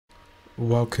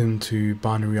Welcome to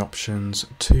Binary Options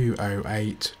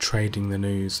 208 Trading the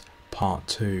News Part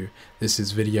 2. This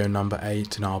is video number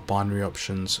 8 in our Binary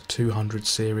Options 200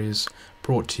 series,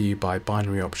 brought to you by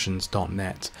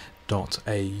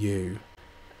binaryoptions.net.au.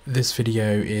 This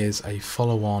video is a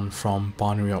follow-on from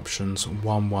Binary Options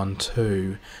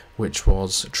 112, which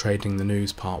was Trading the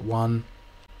News Part 1.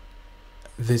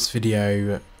 This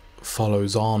video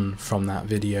follows on from that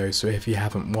video, so if you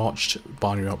haven't watched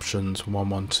Binary Options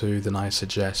 112, then I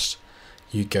suggest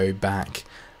you go back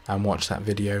and watch that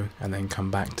video and then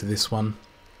come back to this one.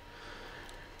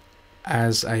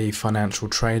 As a financial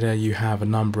trader, you have a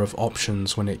number of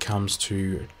options when it comes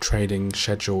to trading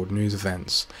scheduled news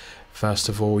events. First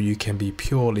of all, you can be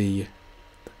purely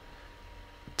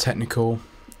technical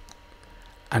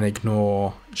and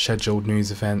ignore scheduled news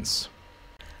events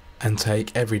and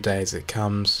take every day as it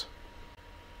comes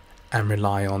and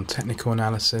rely on technical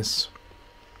analysis.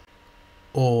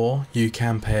 Or you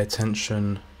can pay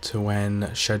attention to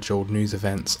when scheduled news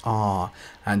events are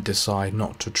and decide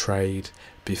not to trade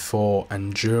before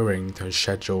and during those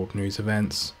scheduled news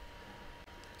events.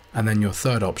 And then your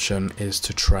third option is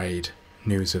to trade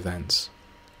news events.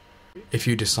 If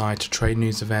you decide to trade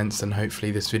news events, then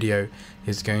hopefully this video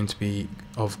is going to be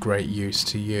of great use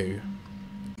to you.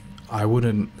 I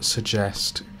wouldn't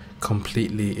suggest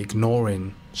completely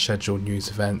ignoring scheduled news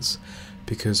events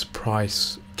because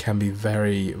price can be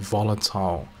very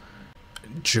volatile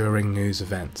during news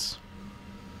events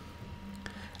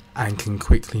and can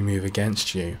quickly move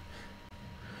against you.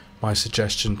 My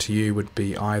suggestion to you would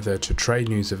be either to trade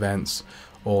news events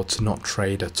or to not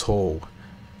trade at all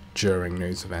during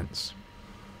news events.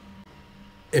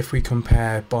 If we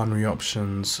compare binary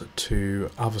options to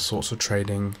other sorts of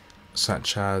trading,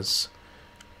 such as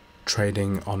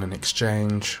trading on an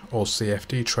exchange or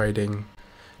CFD trading,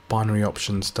 binary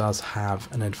options does have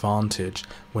an advantage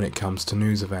when it comes to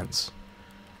news events.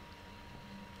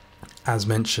 As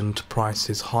mentioned,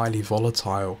 price is highly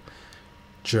volatile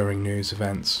during news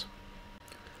events,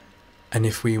 and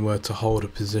if we were to hold a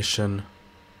position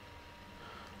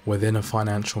within a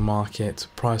financial market,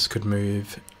 price could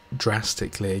move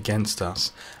drastically against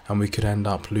us and we could end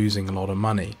up losing a lot of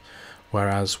money.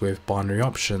 Whereas with binary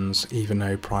options, even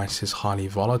though price is highly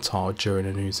volatile during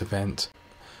a news event,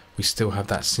 we still have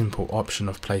that simple option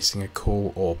of placing a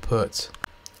call or put,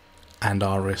 and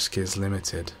our risk is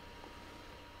limited.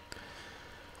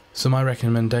 So my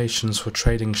recommendations for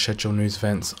trading scheduled news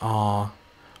events are: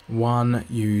 1.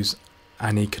 Use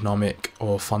an economic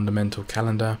or fundamental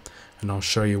calendar, and I'll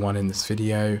show you one in this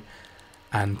video,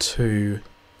 and 2.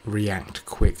 React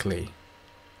quickly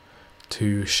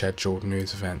to scheduled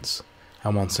news events.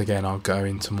 And once again, I'll go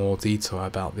into more detail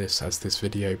about this as this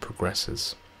video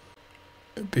progresses.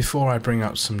 Before I bring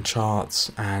up some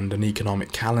charts and an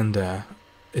economic calendar,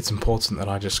 it's important that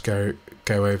I just go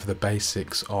over the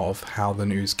basics of how the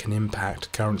news can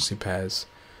impact currency pairs.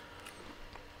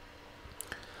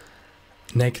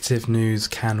 Negative news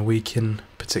can weaken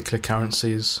particular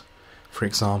currencies. For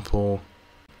example,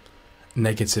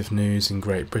 negative news in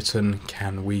Great Britain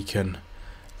can weaken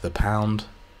the pound,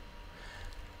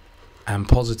 and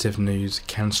positive news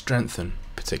can strengthen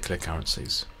particular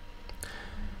currencies.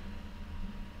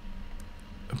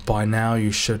 By now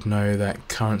you should know that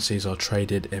currencies are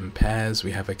traded in pairs.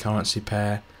 We have a currency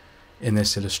pair. In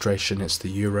this illustration, it's the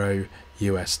euro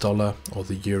US dollar, or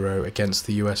the euro against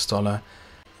the US dollar.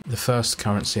 The first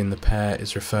currency in the pair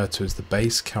is referred to as the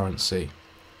base currency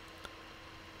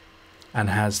and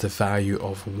has the value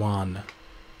of 1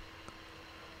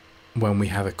 when we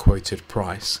have a quoted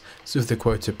price. So if the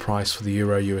quoted price for the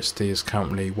euro USD is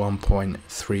currently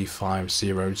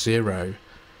 1.3500,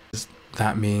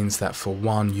 that means that for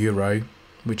 1 euro,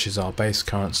 which is our base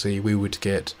currency, we would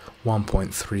get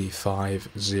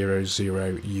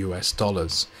 1.3500 US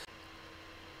dollars.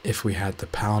 If we had the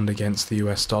pound against the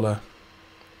US dollar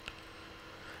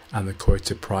and the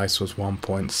quoted price was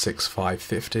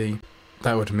 1.6550,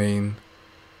 that would mean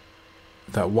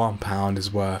that £1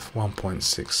 is worth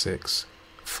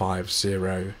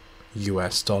 1.6650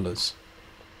 US dollars.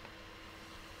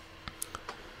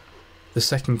 The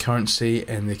second currency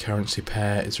in the currency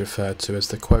pair is referred to as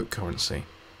the quote currency.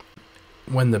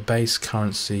 When the base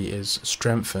currency is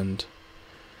strengthened,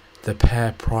 the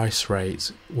pair price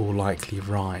rate will likely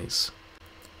rise.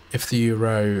 If the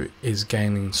euro is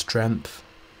gaining strength,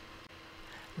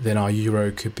 then our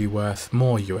euro could be worth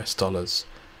more US dollars.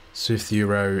 So if the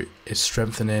euro is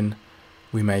strengthening,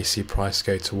 we may see price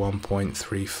go to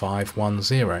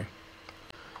 1.3510.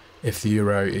 If the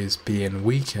euro is being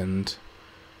weakened,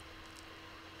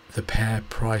 the pair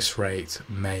price rate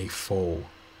may fall.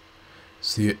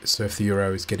 So if the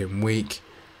euro is getting weak,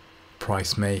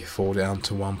 price may fall down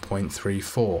to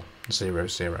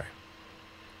 1.3400.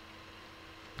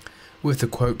 With the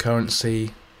quote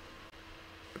currency,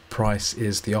 price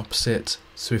is the opposite.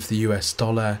 So if the US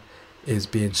dollar is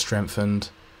being strengthened,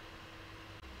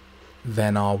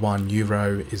 then our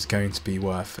 €1 is going to be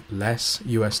worth less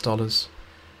US dollars.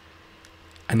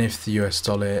 And if the US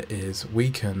dollar is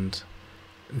weakened,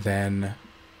 then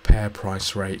pair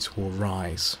price rates will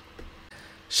rise.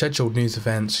 Scheduled news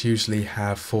events usually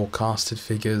have forecasted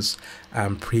figures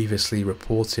and previously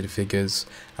reported figures,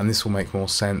 and this will make more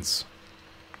sense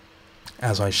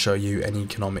as I show you an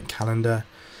economic calendar.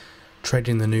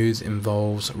 Trading the news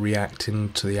involves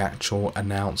reacting to the actual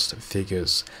announced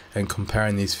figures and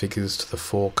comparing these figures to the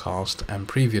forecast and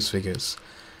previous figures.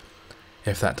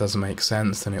 If that doesn't make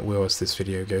sense, then it will as this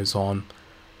video goes on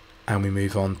and we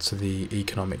move on to the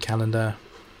economic calendar.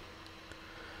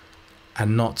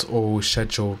 And not all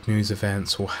scheduled news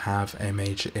events will have a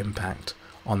major impact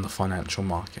on the financial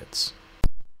markets.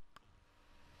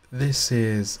 This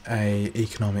is an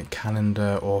economic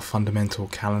calendar or fundamental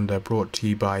calendar brought to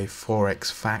you by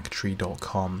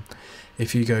forexfactory.com.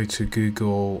 If you go to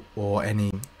Google or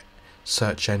any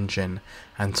search engine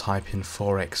and type in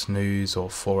Forex news or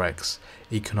Forex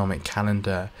economic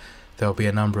calendar, there'll be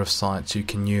a number of sites you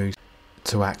can use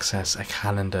to access a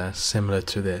calendar similar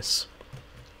to this.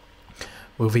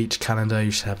 With each calendar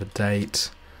you should have a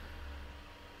date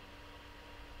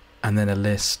and then a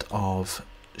list of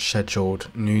scheduled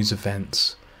news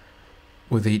events.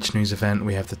 With each news event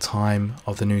we have the time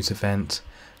of the news event,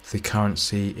 the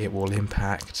currency it will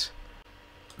impact,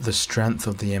 the strength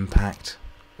of the impact.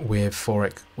 With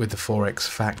the Forex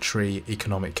Factory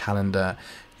economic calendar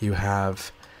you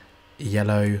have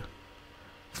yellow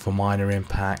for minor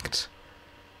impact,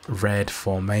 red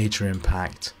for major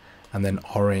impact, and then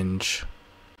orange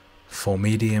for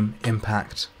medium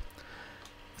impact.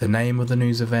 The name of the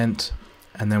news event,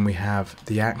 and then we have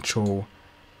the actual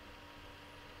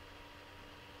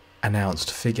announced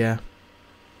figure.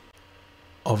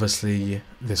 Obviously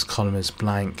this column is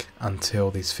blank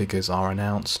until these figures are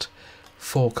announced.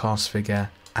 Forecast figure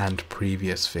and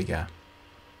previous figure.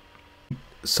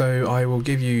 So I will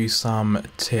give you some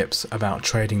tips about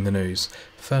trading the news.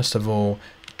 First of all,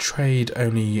 trade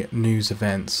only news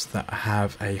events that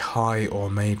have a high or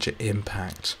major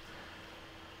impact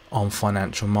on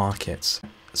financial markets.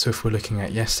 So if we're looking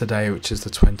at yesterday, which is the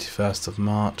 21st of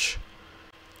March,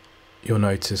 you'll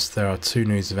notice there are two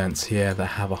news events here that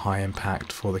have a high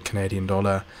impact for the Canadian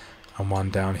dollar and one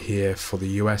down here for the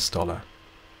US dollar.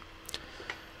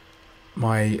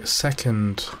 My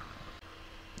second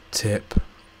tip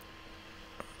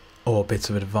or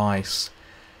bit of advice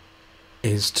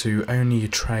is to only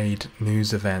trade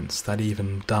news events that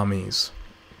even dummies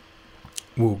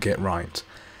will get right.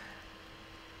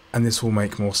 And this will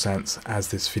make more sense as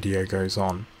this video goes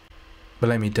on. But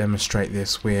let me demonstrate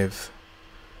this with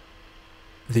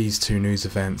these two news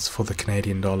events for the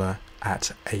Canadian dollar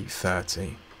at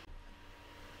 8:30.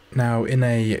 Now, in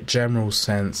a general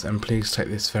sense, and please take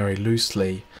this very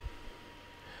loosely,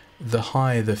 the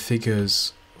higher the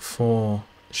figures for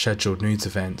scheduled news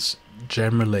events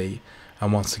generally,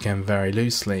 and once again very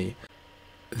loosely,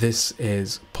 this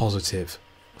is positive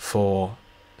for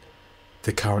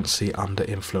the currency under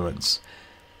influence.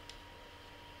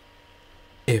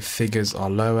 If figures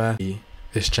are lower,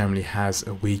 this generally has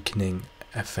a weakening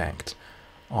effect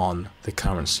on the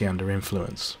currency under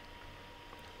influence.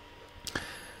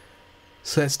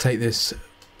 So let's take this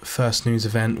first news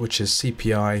event, which is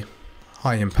CPI,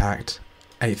 high impact,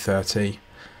 8:30.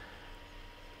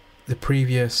 The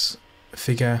previous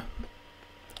figure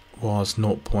was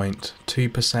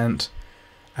 0.2%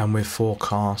 and we've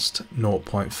forecast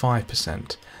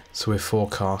 0.5%. So we've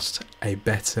forecast a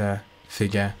better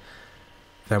figure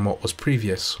than what was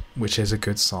previous, which is a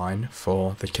good sign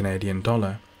for the Canadian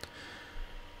dollar.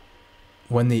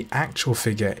 When the actual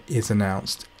figure is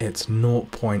announced, it's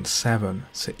 0.7,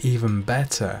 so even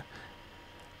better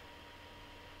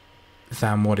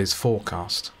than what is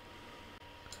forecast.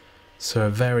 So a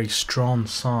very strong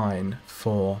sign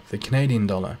for the Canadian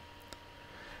dollar.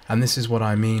 And this is what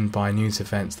I mean by news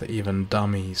events that even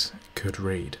dummies could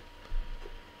read.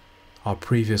 Our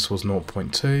previous was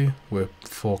 0.2, we're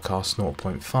forecast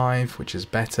 0.5, which is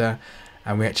better,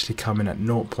 and we actually come in at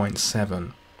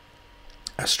 0.7.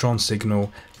 A strong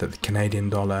signal that the Canadian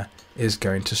dollar is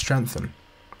going to strengthen.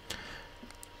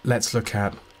 Let's look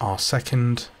at our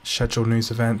second scheduled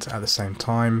news event at the same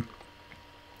time.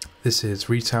 This is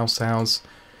retail sales,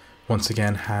 once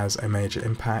again has a major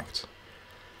impact.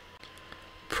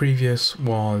 Previous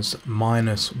was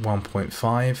minus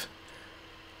 1.5,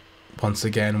 Once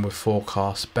again, we're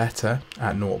forecast better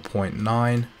at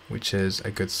 0.9, which is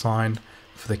a good sign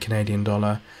for the Canadian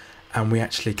dollar, and we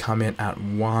actually come in at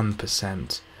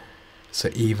 1%, so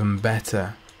even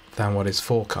better than what is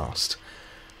forecast.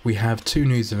 We have two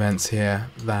news events here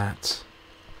that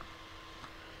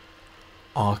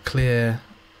are clear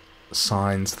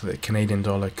signs that the Canadian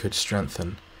dollar could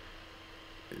strengthen.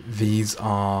 These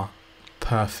are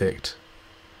perfect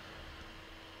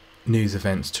news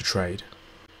events to trade.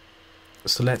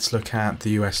 So let's look at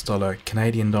the US dollar,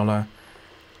 Canadian dollar,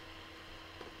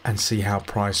 and see how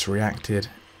price reacted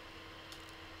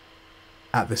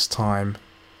at this time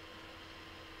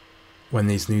when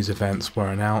these news events were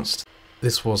announced.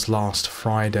 This was last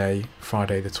Friday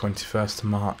the 21st of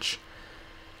March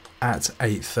at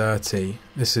 8:30.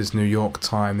 This is New York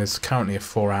time. There's currently a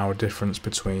 4-hour difference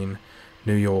between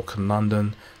New York and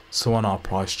London, so on our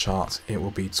price chart it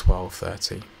will be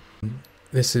 12:30.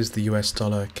 This is the US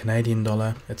dollar, Canadian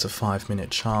dollar. It's a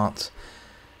 5-minute chart.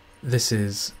 This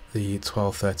is the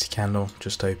 12:30 candle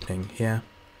just opening here,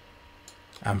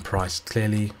 and price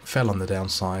clearly fell on the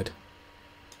downside.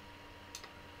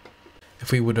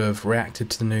 If we would have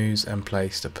reacted to the news and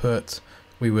placed a put,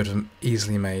 we would have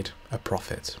easily made a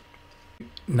profit.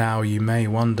 Now you may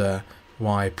wonder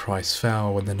why price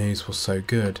fell when the news was so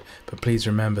good, but please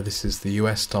remember this is the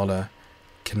US dollar,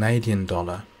 Canadian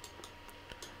dollar.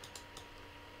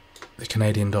 The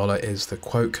Canadian dollar is the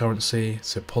quote currency,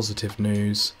 so positive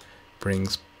news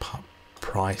brings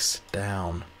price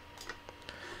down.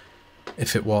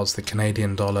 If it was the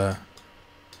Canadian dollar,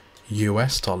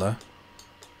 US dollar,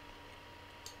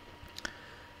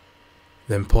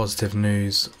 then positive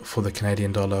news for the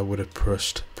Canadian dollar would have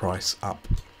pushed price up.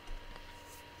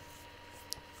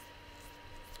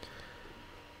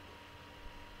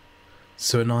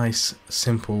 So a nice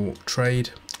simple trade.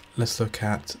 Let's look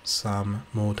at some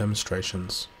more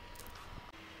demonstrations.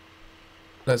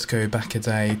 Let's go back a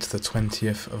day to the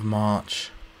 20th of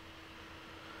March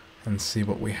and see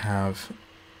what we have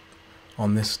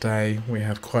on this day. We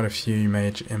have quite a few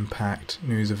major impact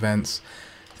news events.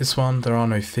 This one, there are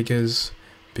no figures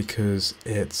because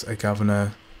it's a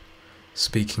governor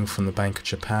speaking from the Bank of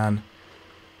Japan.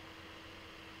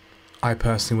 I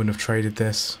personally wouldn't have traded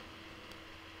this.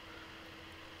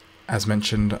 As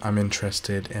mentioned, I'm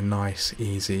interested in nice,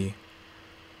 easy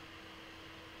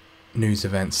news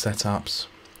event setups.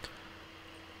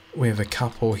 We have a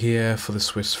couple here for the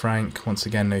Swiss franc. Once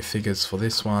again, no figures for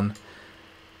this one.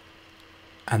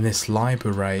 And this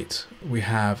LIBOR rate, we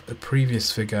have a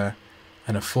previous figure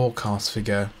and a forecast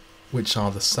figure which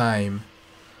are the same,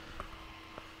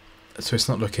 so it's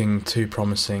not looking too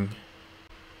promising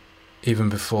even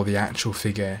before the actual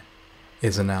figure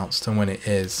is announced, and when it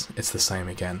is, it's the same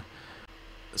again.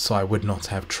 So I would not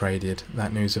have traded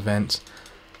that news event.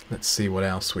 Let's see what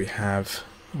else we have.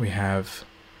 We have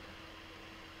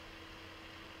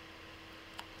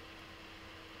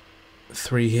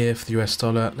three here for the US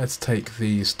dollar. Let's take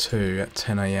these two at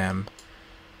 10 AM.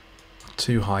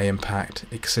 Two high impact,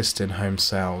 existing home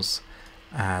sales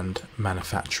and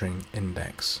manufacturing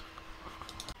index.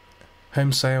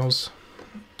 Home sales,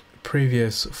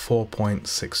 previous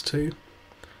 4.62,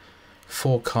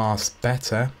 forecast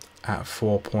better at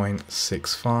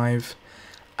 4.65,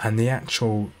 and the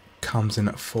actual comes in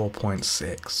at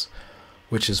 4.6,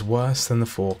 which is worse than the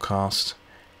forecast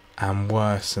and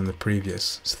worse than the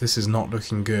previous. So this is not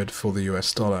looking good for the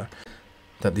US dollar,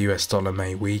 that the US dollar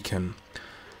may weaken.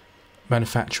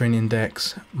 Manufacturing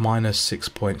index minus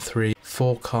 6.3,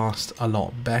 forecast a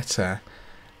lot better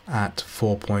at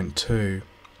 4.2,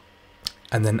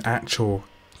 and then actual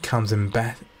comes in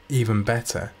even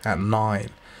better at 9.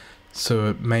 So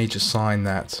a major sign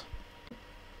that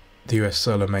the US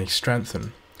dollar may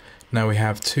strengthen. Now we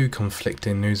have two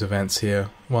conflicting news events here,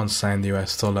 one saying the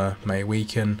US dollar may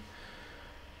weaken,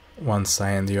 one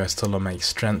saying the US dollar may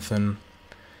strengthen.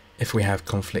 If we have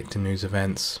conflicting news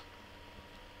events,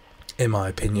 in my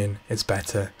opinion, it's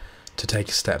better to take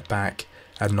a step back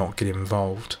and not get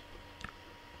involved.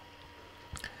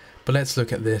 But let's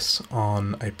look at this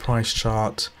on a price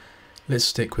chart. Let's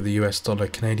stick with the US dollar,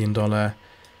 Canadian dollar.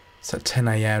 It's at 10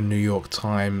 AM New York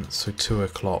time, so 2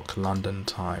 o'clock London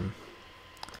time.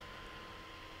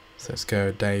 So let's go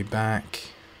a day back.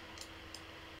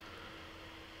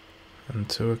 And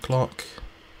 2 o'clock.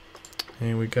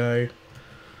 Here we go.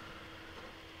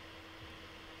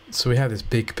 So we have this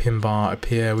big pin bar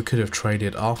appear. We could have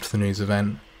traded after the news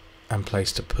event and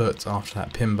placed a put after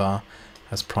that pin bar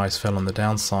as price fell on the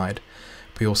downside.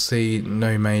 But you'll see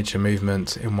no major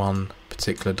movement in one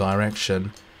particular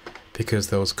direction because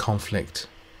there was conflict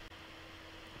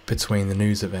between the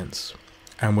news events.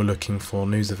 and we're looking for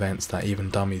news events that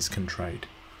even dummies can trade.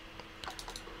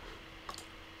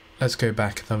 Let's go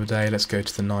back another day, let's go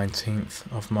to the 19th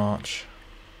of March.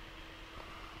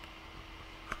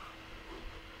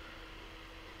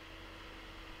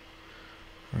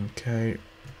 Okay,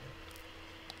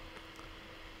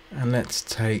 and let's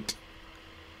take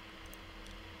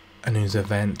a news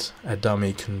event a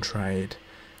dummy can trade.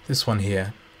 This one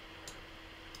here,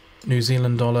 New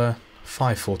Zealand dollar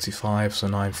 5.45, so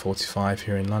 9.45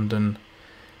 here in London.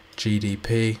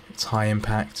 GDP, it's high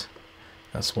impact,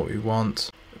 that's what we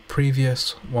want.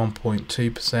 Previous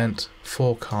 1.2%,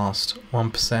 forecast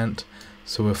 1%,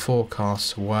 so we're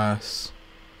forecast worse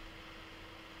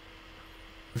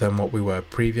than what we were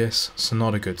previous, so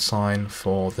not a good sign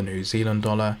for the New Zealand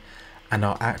dollar, and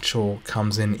our actual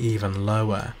comes in even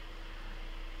lower,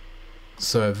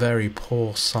 so a very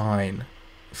poor sign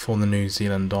for the New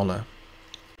Zealand dollar.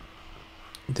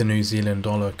 The New Zealand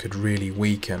dollar could really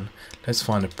weaken. Let's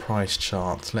find a price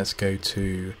chart. Let's go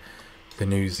to the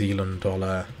New Zealand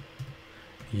dollar,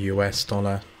 US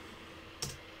dollar,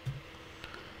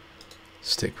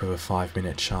 stick with a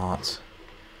 5-minute chart,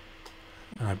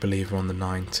 and I believe we're on the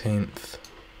 19th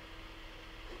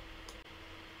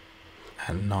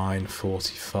at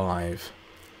 9.45,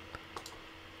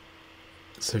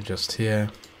 so just here,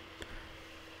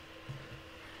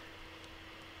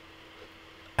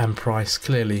 and price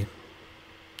clearly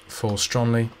falls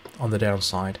strongly on the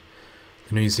downside.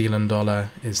 The New Zealand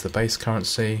dollar is the base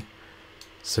currency,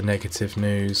 so negative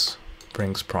news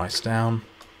brings price down,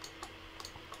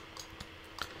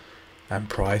 and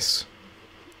price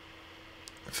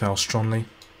fell strongly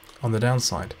on the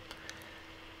downside.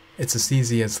 It's as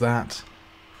easy as that.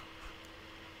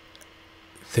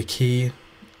 The key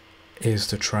is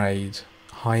to trade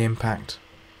high impact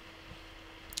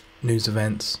news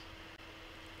events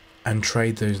and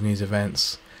trade those news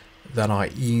events that are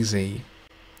easy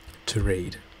to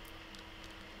read.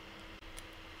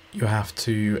 You have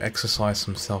to exercise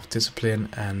some self-discipline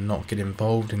and not get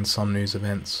involved in some news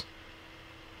events,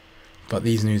 but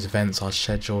these news events are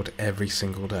scheduled every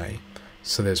single day,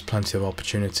 so there's plenty of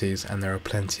opportunities and there are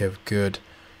plenty of good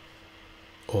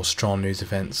or strong news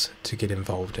events to get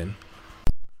involved in.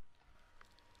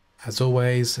 As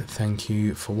always, thank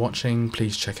you for watching.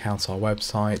 Please check out our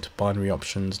website,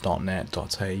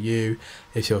 binaryoptions.net.au.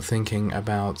 If you're thinking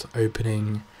about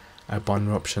opening a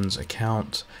binary options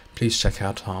account, please check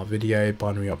out our video,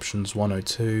 Binary Options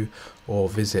 102, or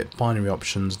visit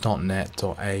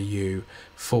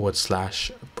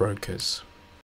binaryoptions.net.au/brokers.